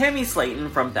Tammy Slayton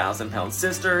from Thousand Pound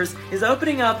Sisters is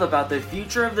opening up about the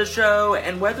future of the show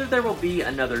and whether there will be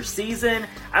another season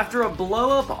after a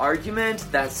blow-up argument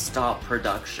that stopped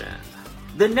production.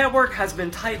 The network has been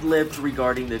tight-lipped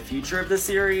regarding the future of the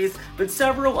series, but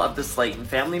several of the Slayton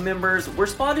family members were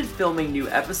spotted filming new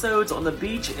episodes on the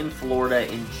beach in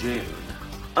Florida in June.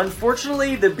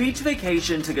 Unfortunately, the beach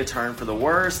vacation took a turn for the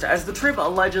worst as the trip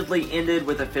allegedly ended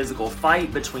with a physical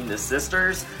fight between the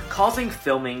sisters, causing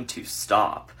filming to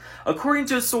stop. According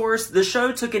to a source, the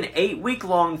show took an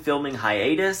 8-week-long filming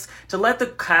hiatus to let the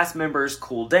cast members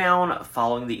cool down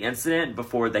following the incident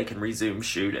before they can resume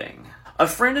shooting. A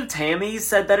friend of Tammy's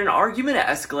said that an argument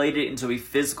escalated into a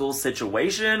physical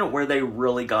situation where they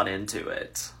really got into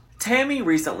it. Tammy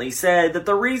recently said that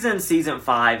the reason Season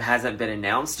 5 hasn't been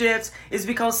announced yet is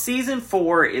because Season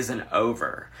 4 isn't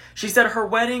over. She said her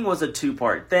wedding was a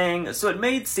 2-part thing, so it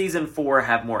made Season 4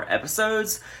 have more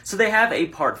episodes, so they have a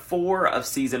Part 4 of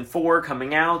Season 4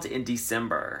 coming out in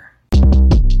December.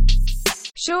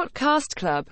 Short Cast Club